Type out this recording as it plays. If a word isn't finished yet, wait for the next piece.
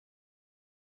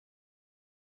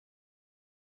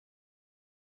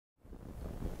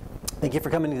Thank you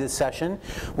for coming to this session,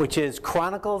 which is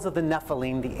Chronicles of the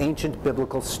Nephilim, the ancient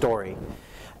biblical story.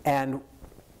 And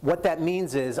what that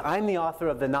means is I'm the author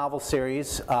of the novel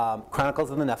series,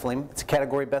 Chronicles of the Nephilim. It's a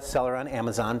category bestseller on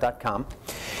Amazon.com.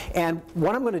 And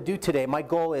what I'm going to do today, my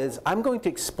goal is I'm going to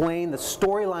explain the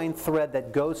storyline thread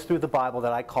that goes through the Bible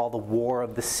that I call the War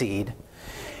of the Seed.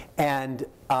 And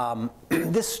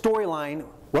this storyline,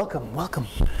 welcome.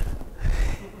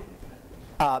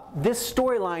 This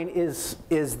storyline is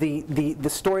the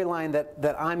storyline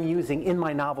that I'm using in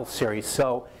my novel series.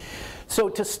 So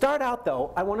to start out,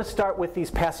 though, I want to start with these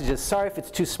passages. Sorry if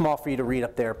it's too small for you to read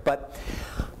up there, but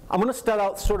I'm going to start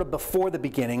out sort of before the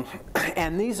beginning.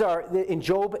 And these are, in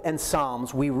Job and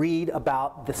Psalms, we read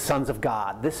about the sons of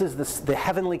God. This is the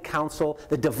heavenly council,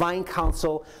 the divine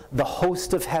council, the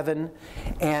host of heaven.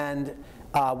 And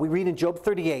we read in Job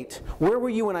 38, "Where were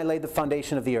you when I laid the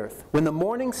foundation of the earth? When the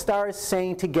morning stars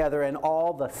sang together and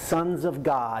all the sons of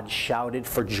God shouted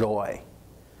for joy."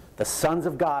 The sons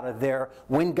of God are there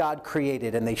when God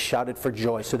created, and they shouted for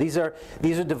joy. So these are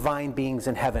divine beings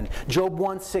in heaven. Job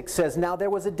 1:6 says, "Now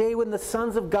there was a day when the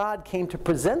sons of God came to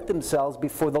present themselves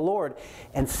before the Lord,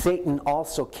 and Satan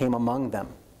also came among them."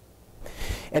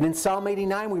 And in Psalm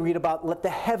 89 we read about, "Let the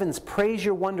heavens praise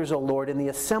your wonders, O Lord, in the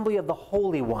assembly of the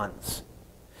holy ones.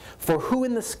 For who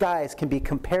in the skies can be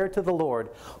compared to the Lord?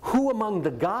 Who among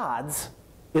the gods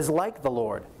is like the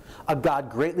Lord? A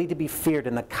God greatly to be feared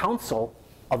in the council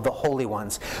of the holy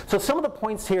ones." So some of the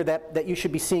points here that you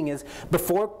should be seeing is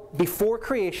before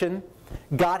creation,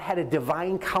 God had a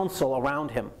divine council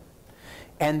around him.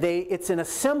 And it's an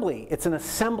assembly. It's an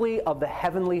assembly of the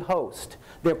heavenly host.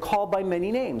 They're called by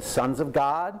many names. Sons of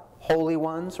God, holy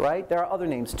ones, right? There are other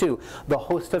names too. The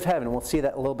host of heaven. We'll see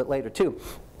that a little bit later too.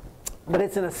 But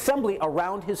it's an assembly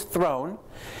around his throne,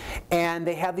 and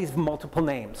they have these multiple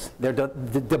names. They're the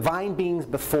divine beings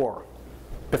before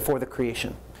the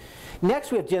creation.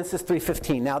 Next we have Genesis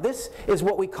 3:15. Now this is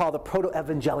what we call the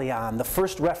proto-evangelion, the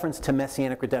first reference to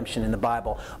messianic redemption in the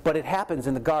Bible. But it happens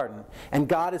in the garden. And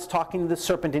God is talking to the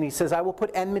serpent, and he says, "I will put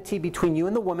enmity between you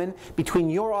and the woman, between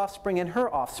your offspring and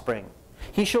her offspring.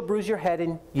 He shall bruise your head,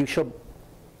 and he shall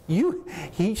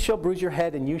bruise your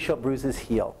head, and you shall bruise his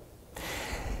heel."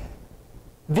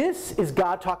 This is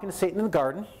God talking to Satan in the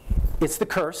garden. It's the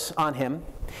curse on him.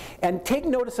 And take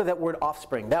notice of that word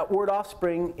offspring. That word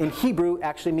offspring in Hebrew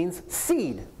actually means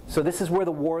seed. So this is where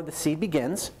the war of the seed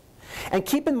begins. And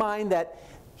keep in mind that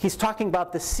he's talking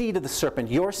about the seed of the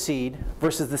serpent, your seed,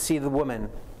 versus the seed of the woman,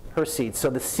 her seed. So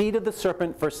the seed of the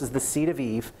serpent versus the seed of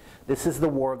Eve. This is the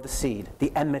war of the seed,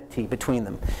 the enmity between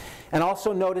them. And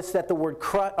also notice that the word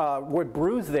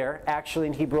bruise there actually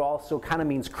in Hebrew also kind of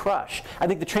means crush. I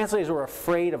think the translators were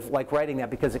afraid of writing that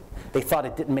because they thought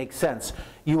it didn't make sense.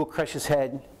 You will crush his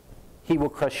head, he will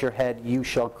crush your head, you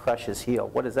shall crush his heel.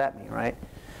 What does that mean, right?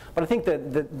 But I think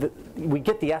that we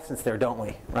get the essence there, don't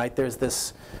we? Right?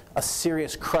 There's a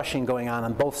serious crushing going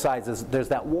on both sides. There's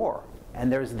that war,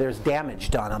 and there's damage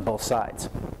done on both sides.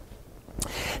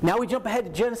 Now we jump ahead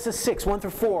to Genesis 6,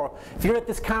 1-4. If you're at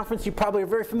this conference, you probably are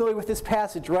very familiar with this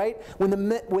passage, right?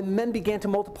 When men began to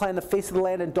multiply on the face of the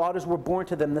land and daughters were born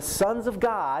to them, the sons of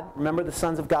God, remember the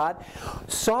sons of God,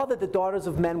 saw that the daughters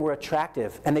of men were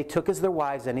attractive, and they took as their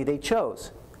wives any they chose.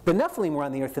 The Nephilim were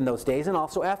on the earth in those days, and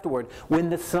also afterward,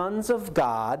 when the sons of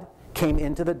God came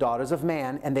into the daughters of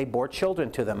man, and they bore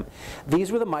children to them.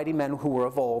 These were the mighty men who were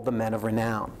of old, the men of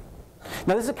renown.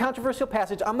 Now this is a controversial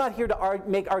passage. I'm not here to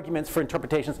make arguments for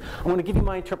interpretations. I'm going to give you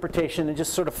my interpretation and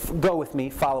just sort of go with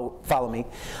me, follow me.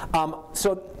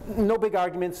 So no big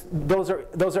arguments. Those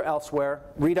are elsewhere.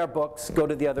 Read our books. Go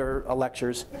to the other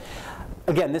lectures.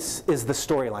 Again, this is the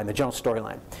storyline, the general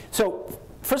storyline. So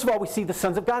first of all, we see the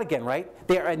sons of God again, right?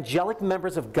 They are angelic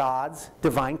members of God's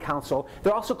divine council.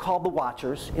 They're also called the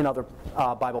Watchers in other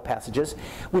Bible passages.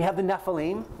 We have the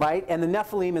Nephilim, right? And the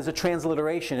Nephilim is a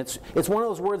transliteration. It's one of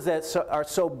those words that are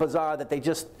so bizarre that they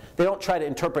don't try to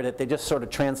interpret it. They just sort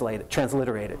of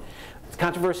transliterate it. It's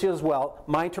controversial as well.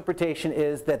 My interpretation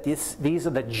is that these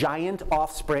are the giant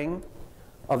offspring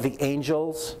of the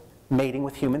angels mating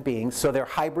with human beings, so they're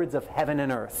hybrids of heaven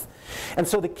and earth. And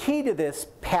so the key to this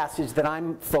passage that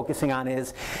I'm focusing on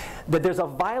is that there's a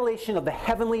violation of the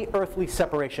heavenly earthly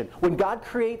separation. When God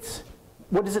creates,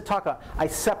 what does it talk about? I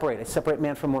separate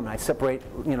man from woman. I separate,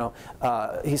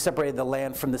 he separated the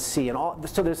land from the sea, and all.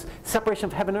 So there's separation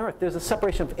of heaven and earth. There's a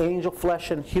separation of angel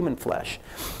flesh and human flesh.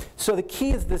 So the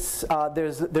key is this: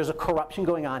 there's a corruption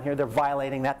going on here. They're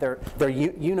violating that. They're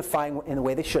unifying in a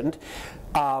way they shouldn't.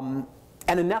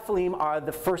 And the Nephilim are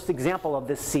the first example of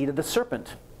this seed of the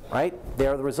serpent, right? They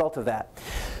are the result of that.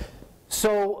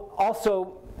 So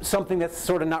also something that's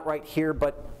sort of not right here,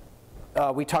 but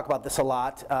we talk about this a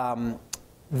lot.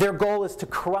 Their goal is to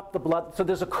corrupt the blood. So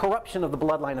there's a corruption of the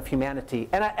bloodline of humanity.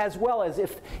 And as well as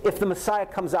if the Messiah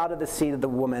comes out of the seed of the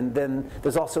woman, then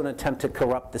there's also an attempt to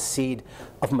corrupt the seed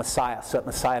of Messiah so that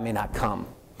Messiah may not come.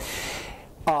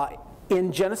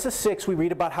 In Genesis 6, we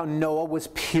read about how Noah was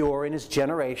pure in his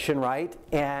generation, right?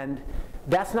 And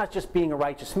that's not just being a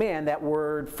righteous man. That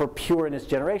word for pure in his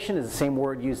generation is the same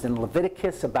word used in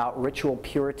Leviticus about ritual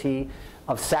purity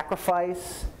of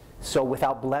sacrifice, so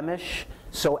without blemish.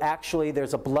 So actually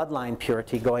there's a bloodline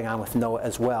purity going on with Noah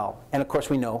as well. And of course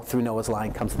we know through Noah's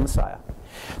line comes the Messiah.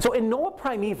 So in Noah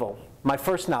Primeval, my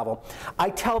first novel, I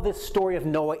tell this story of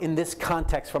Noah in this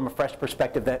context from a fresh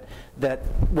perspective that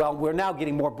well, we're now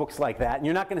getting more books like that. And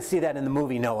you're not going to see that in the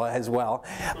movie Noah as well.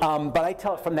 But I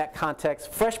tell it from that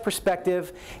context, fresh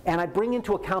perspective, and I bring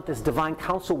into account this divine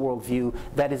counsel worldview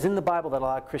that is in the Bible that a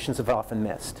lot of Christians have often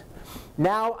missed.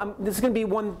 Now, this is going to be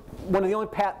one of the only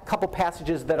couple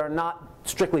passages that are not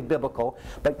strictly biblical,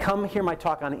 but come hear my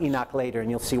talk on Enoch later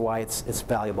and you'll see why it's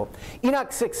valuable.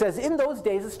 Enoch 6 says, in those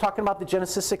days, it's talking about the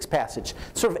Genesis 6 passage,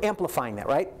 sort of amplifying that,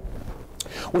 right?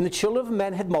 When the children of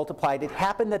men had multiplied, it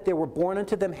happened that there were born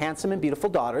unto them handsome and beautiful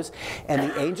daughters, and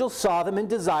the angels saw them and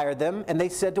desired them, and they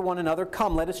said to one another,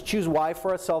 come, let us choose wife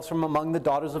for ourselves from among the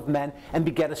daughters of men, and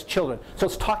beget us children. So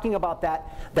it's talking about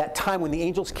that time when the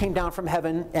angels came down from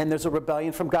heaven, and there's a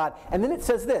rebellion from God. And then it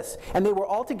says this, and they were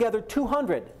altogether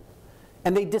 200,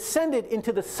 and they descended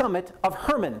into the summit of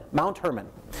Hermon, Mount Hermon.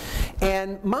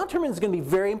 And Mount Hermon is going to be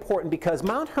very important because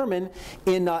Mount Hermon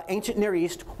in ancient Near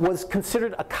East was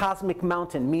considered a cosmic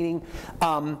mountain, meaning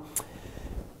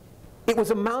it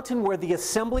was a mountain where the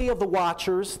assembly of the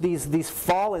Watchers, these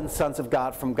fallen sons of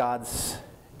God from God's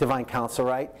divine counsel,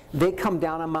 right? They come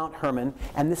down on Mount Hermon,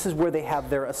 and this is where they have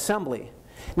their assembly.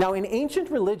 Now, in ancient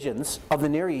religions of the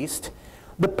Near East,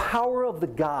 the power of the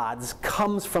gods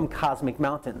comes from cosmic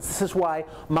mountains. This is why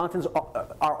mountains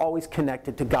are always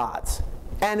connected to gods.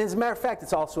 And as a matter of fact,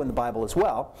 it's also in the Bible as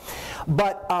well.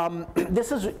 But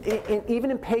this is, even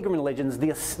in pagan religions,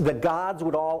 the gods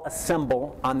would all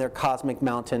assemble on their cosmic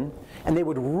mountain, and they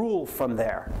would rule from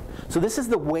there. So this is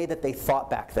the way that they thought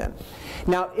back then.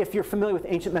 Now, if you're familiar with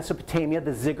ancient Mesopotamia,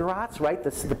 the ziggurats, right,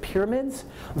 the pyramids,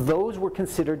 those were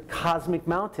considered cosmic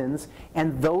mountains,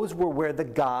 and those were where the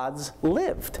gods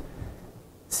lived.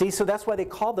 See, so that's why they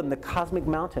called them the cosmic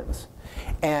mountains.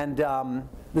 And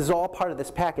this is all part of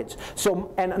this package.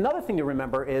 So, and another thing to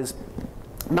remember is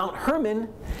Mount Hermon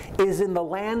is in the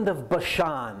land of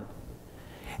Bashan.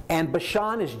 And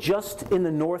Bashan is just in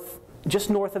the north, just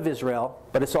north of Israel,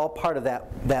 but it's all part of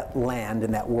that land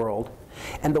and that world.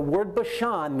 And the word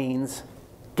Bashan means,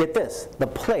 get this, the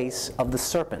place of the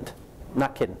serpent. I'm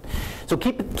not kidding. So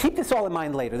keep this all in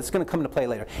mind later. This is going to come into play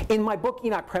later. In my book,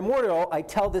 Enoch Primordial, I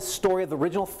tell this story of the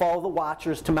original fall of the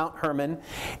Watchers to Mount Hermon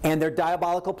and their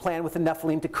diabolical plan with the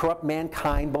Nephilim to corrupt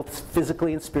mankind, both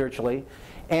physically and spiritually.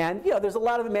 And you know, there's a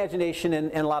lot of imagination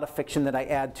and a lot of fiction that I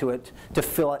add to it to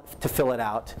fill it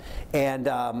out. And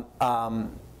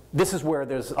this is where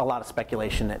there's a lot of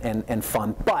speculation and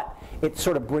fun. But it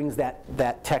sort of brings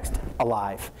that text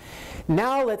alive.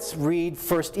 Now let's read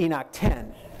 1 Enoch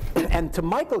 10. And to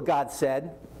Michael God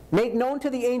said, make known to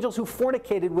the angels who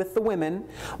fornicated with the women,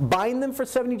 bind them for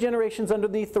 70 generations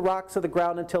underneath the rocks of the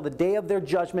ground until the day of their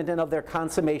judgment and of their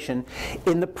consummation,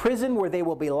 in the prison where they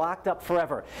will be locked up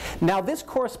forever. Now this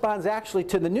corresponds actually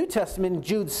to the New Testament in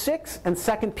Jude 6 and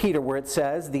 2 Peter, where it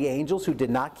says, the angels who did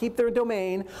not keep their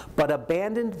domain, but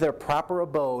abandoned their proper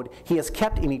abode, he has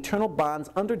kept in eternal bonds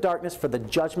under darkness for the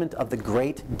judgment of the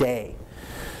great day.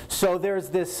 So there's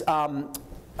this...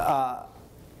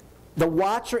 the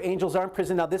Watcher angels are in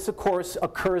prison. Now this, of course,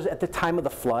 occurs at the time of the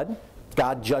flood.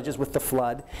 God judges with the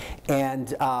flood.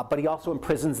 And, but he also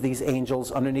imprisons these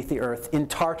angels underneath the earth in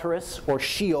Tartarus or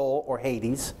Sheol or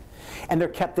Hades. And they're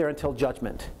kept there until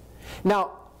judgment.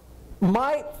 Now,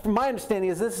 my understanding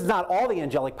is this is not all the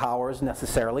angelic powers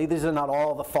necessarily. These are not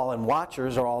all the fallen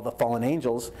Watchers or all the fallen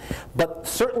angels. But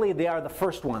certainly they are the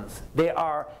first ones. They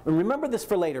are, and remember this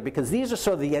for later, because these are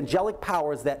sort of the angelic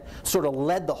powers that sort of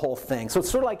led the whole thing. So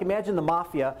it's sort of like, imagine the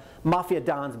mafia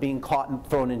dons being caught and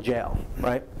thrown in jail,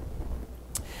 right?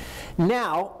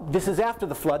 Now, this is after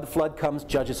the flood. The flood comes,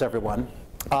 judges everyone.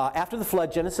 After the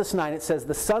flood, Genesis 9, it says,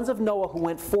 the sons of Noah who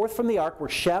went forth from the ark were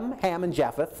Shem, Ham, and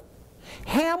Japheth.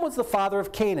 Ham was the father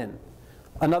of Canaan,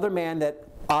 another man that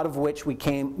out of which we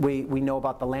know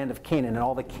about the land of Canaan, and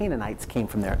all the Canaanites came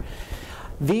from there.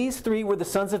 These three were the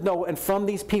sons of Noah, and from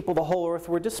these people the whole earth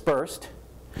were dispersed.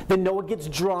 Then Noah gets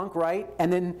drunk, right?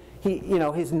 And then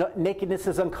his nakedness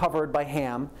is uncovered by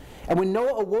Ham. And when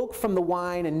Noah awoke from the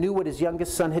wine and knew what his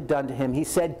youngest son had done to him, he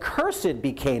said, cursed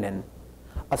be Canaan,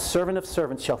 a servant of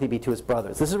servants shall he be to his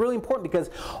brothers. This is really important because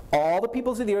all the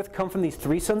peoples of the earth come from these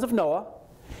three sons of Noah,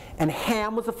 and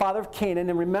Ham was the father of Canaan.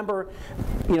 And remember,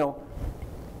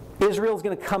 Israel's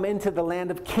going to come into the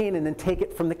land of Canaan and take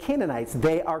it from the Canaanites.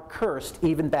 They are cursed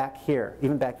even back here,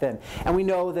 even back then. And we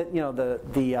know that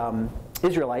the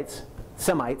Israelites,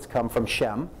 Semites, come from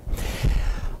Shem.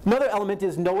 Another element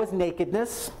is Noah's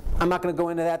nakedness. I'm not going to go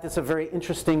into that. That's a very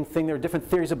interesting thing. There are different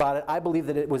theories about it. I believe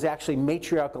that it was actually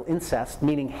matriarchal incest,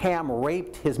 meaning Ham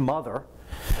raped his mother.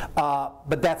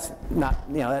 But that's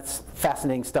not, that's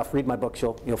fascinating stuff. Read my books,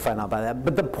 you'll find out about that.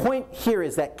 But the point here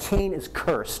is that Cain is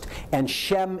cursed and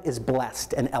Shem is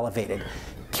blessed and elevated.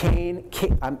 Canaan,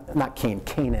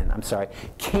 I'm sorry.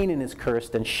 Canaan is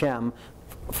cursed and Shem,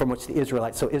 from which the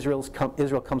Israelites, so Israel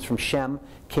comes from Shem,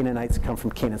 Canaanites come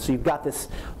from Canaan. So you've got this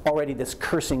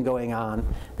cursing going on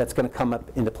that's going to come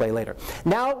up into play later.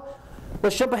 Now,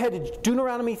 let's jump ahead to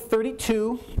Deuteronomy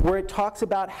 32, where it talks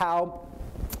about how,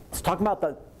 it's talking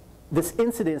about this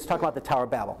incident is talking about the Tower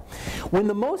of Babel. When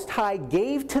the Most High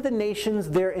gave to the nations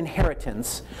their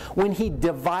inheritance, when he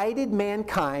divided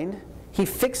mankind, he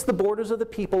fixed the borders of the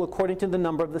people according to the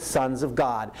number of the sons of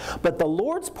God. But the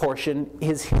Lord's portion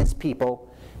is his people,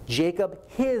 Jacob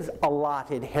his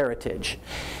allotted heritage.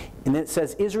 And then it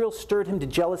says, Israel stirred him to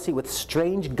jealousy with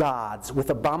strange gods.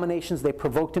 With abominations they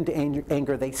provoked him to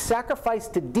anger. They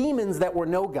sacrificed to demons that were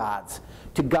no gods,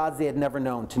 to gods they had never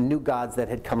known, to new gods that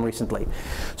had come recently.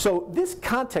 So this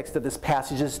context of this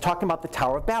passage is talking about the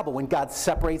Tower of Babel, when God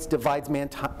separates, divides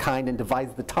mankind, and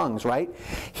divides the tongues, right?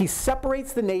 He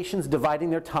separates the nations, dividing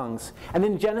their tongues. And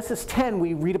then in Genesis 10,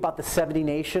 we read about the 70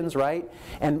 nations, right?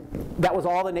 And that was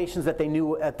all the nations that they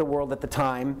knew at the world at the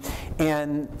time.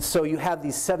 And so you have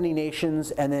these 70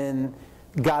 nations, and then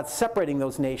God separating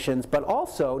those nations, but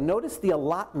also notice the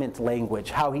allotment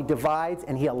language, how he divides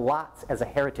and he allots as a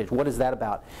heritage. What is that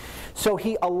about? So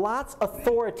he allots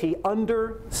authority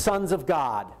under sons of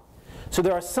God. So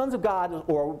there are sons of God,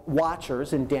 or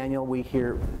watchers. In Daniel we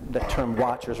hear the term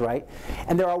watchers, right?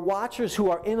 And there are watchers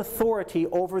who are in authority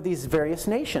over these various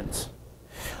nations.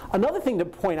 Another thing to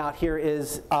point out here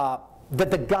is that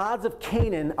the gods of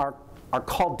Canaan are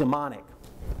called demonic.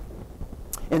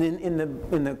 And in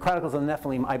the Chronicles of the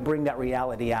Nephilim, I bring that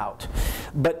reality out.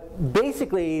 But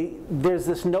basically, there's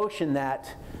this notion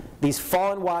that these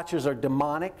fallen watchers are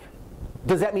demonic.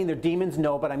 Does that mean they're demons?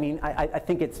 No, but I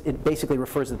think it basically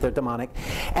refers that they're demonic.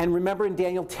 And remember in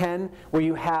Daniel 10, where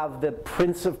you have the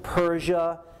prince of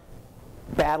Persia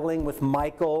battling with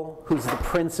Michael, who's the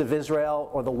prince of Israel,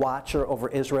 or the watcher over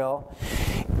Israel.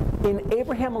 In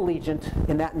Abraham Allegiant,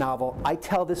 in that novel, I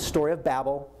tell this story of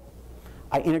Babel.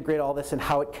 I integrate all this and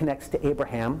how it connects to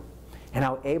Abraham, and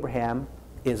how Abraham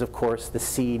is, of course, the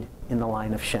seed in the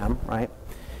line of Shem, right?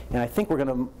 And I think we're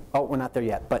not there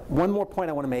yet. But one more point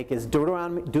I want to make is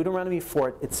Deuteronomy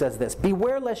 4, it says this: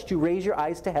 beware lest you raise your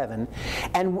eyes to heaven,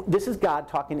 and this is God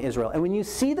talking to Israel, and when you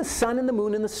see the sun and the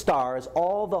moon and the stars,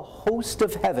 all the host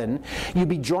of heaven, you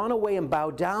be drawn away and bow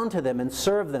down to them and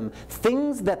serve them,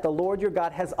 things that the Lord your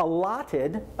God has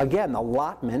allotted. Again,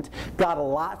 allotment. God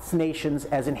allots nations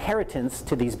as inheritance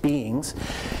to these beings.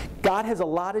 God has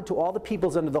allotted to all the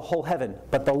peoples under the whole heaven,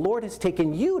 but the Lord has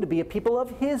taken you to be a people of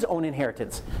his own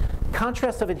inheritance.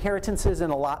 Contrast of inheritances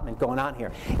and allotment going on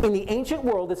here. In the ancient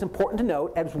world, it's important to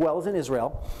note, as well as in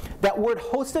Israel, that word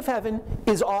host of heaven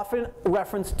is often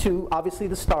referenced to, obviously,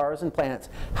 the stars and planets.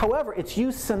 However, it's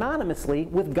used synonymously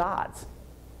with gods.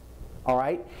 All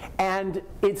right? And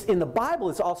it's in the Bible,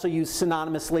 it's also used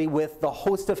synonymously with the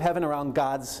host of heaven around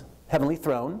God's heavenly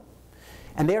throne.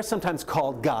 And they are sometimes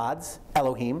called gods,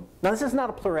 Elohim. Now, this is not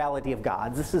a plurality of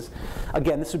gods. This is,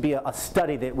 again, this would be a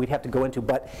study that we'd have to go into,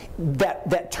 but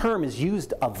that term is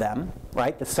used of them,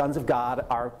 right? The sons of God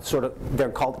are they're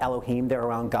called Elohim. They're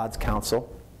around God's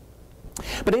counsel.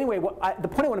 But anyway, the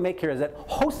point I want to make here is that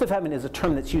host of heaven is a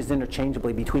term that's used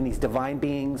interchangeably between these divine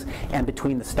beings and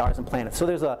between the stars and planets. So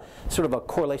there's a sort of a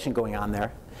correlation going on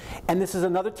there. And this is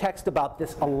another text about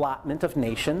this allotment of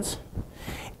nations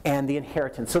and the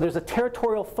inheritance. So there's a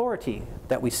territorial authority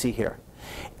that we see here.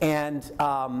 And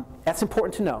that's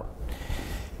important to note.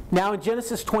 Now in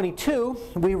Genesis 22,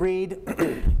 we read,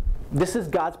 this is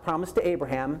God's promise to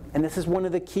Abraham, and this is one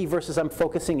of the key verses I'm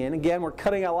focusing in. Again, we're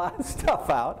cutting a lot of stuff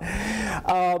out.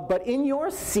 But in your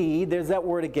seed, there's that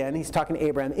word again, he's talking to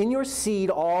Abraham, in your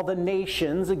seed all the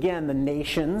nations, again the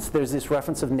nations, there's this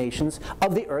reference of nations,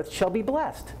 of the earth shall be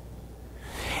blessed.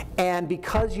 And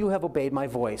because you have obeyed my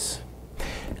voice.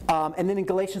 And then in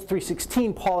Galatians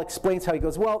 3:16, Paul explains how he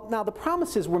goes, well, now the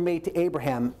promises were made to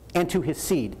Abraham and to his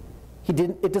seed.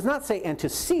 It does not say and to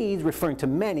seeds, referring to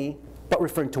many, but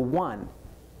referring to one,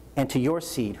 and to your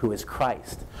seed, who is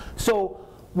Christ. So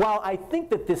while I think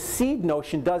that this seed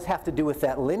notion does have to do with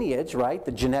that lineage, right,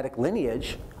 the genetic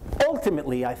lineage,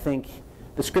 ultimately I think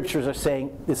the scriptures are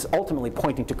saying this ultimately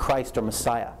pointing to Christ or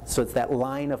Messiah. So it's that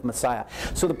line of Messiah.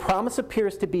 So the promise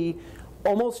appears to be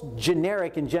almost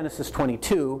generic in Genesis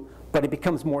 22, but it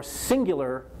becomes more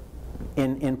singular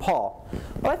in Paul.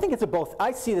 Well, I think it's a both.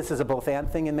 I see this as a both-and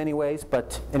thing in many ways,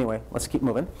 but anyway, let's keep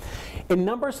moving. In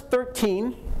Numbers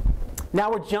 13,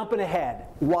 now we're jumping ahead.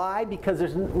 Why? Because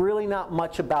there's really not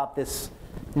much about this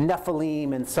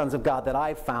Nephilim and sons of God that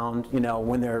I've found, you know,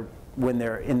 when they're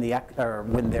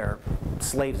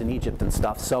slaves in Egypt and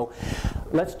stuff. So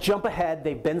let's jump ahead.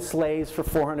 They've been slaves for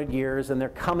 400 years, and they're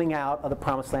coming out of the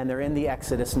Promised Land. They're in the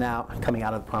Exodus now, coming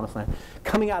out of the Promised Land,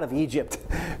 coming out of Egypt,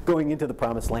 going into the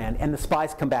Promised Land. And the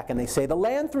spies come back and they say, the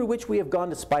land through which we have gone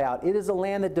to spy out, it is a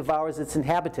land that devours its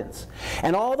inhabitants.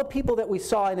 And all the people that we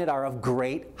saw in it are of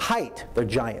great height. They're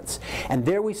giants. And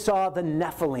there we saw the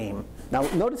Nephilim. Now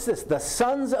notice this, the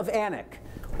sons of Anak,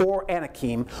 or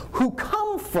Anakim, who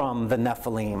come from the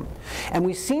Nephilim. And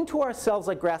we seem to ourselves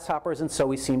like grasshoppers, and so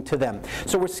we seem to them.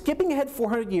 So we're skipping ahead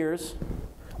 400 years.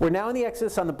 We're now in the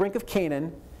Exodus on the brink of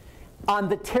Canaan, on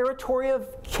the territory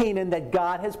of Canaan that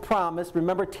God has promised.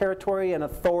 Remember, territory and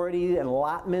authority and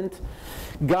allotment.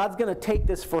 God's going to take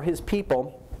this for his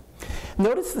people.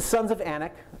 Notice the sons of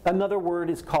Anak. Another word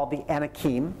is called the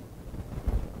Anakim.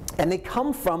 And they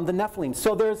come from the Nephilim.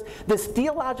 So there's this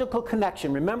theological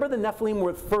connection. Remember, the Nephilim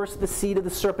were first the seed of the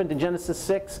serpent in Genesis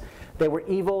 6. They were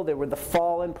evil. They were the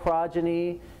fallen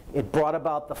progeny. It brought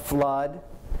about the flood.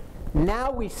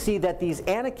 Now we see that these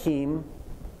Anakim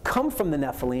come from the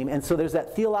Nephilim, and so there's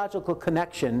that theological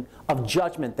connection of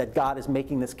judgment that God is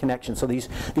making this connection. So these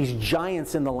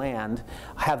giants in the land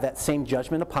have that same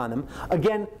judgment upon them.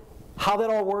 Again, how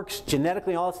that all works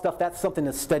genetically, all that stuff, that's something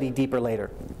to study deeper later.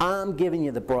 I'm giving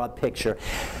you the broad picture.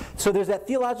 So there's that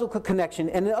theological connection.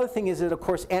 And the other thing is that, of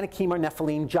course, Anakim are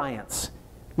Nephilim giants.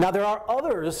 Now, there are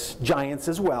others giants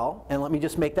as well, and let me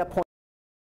just make that point.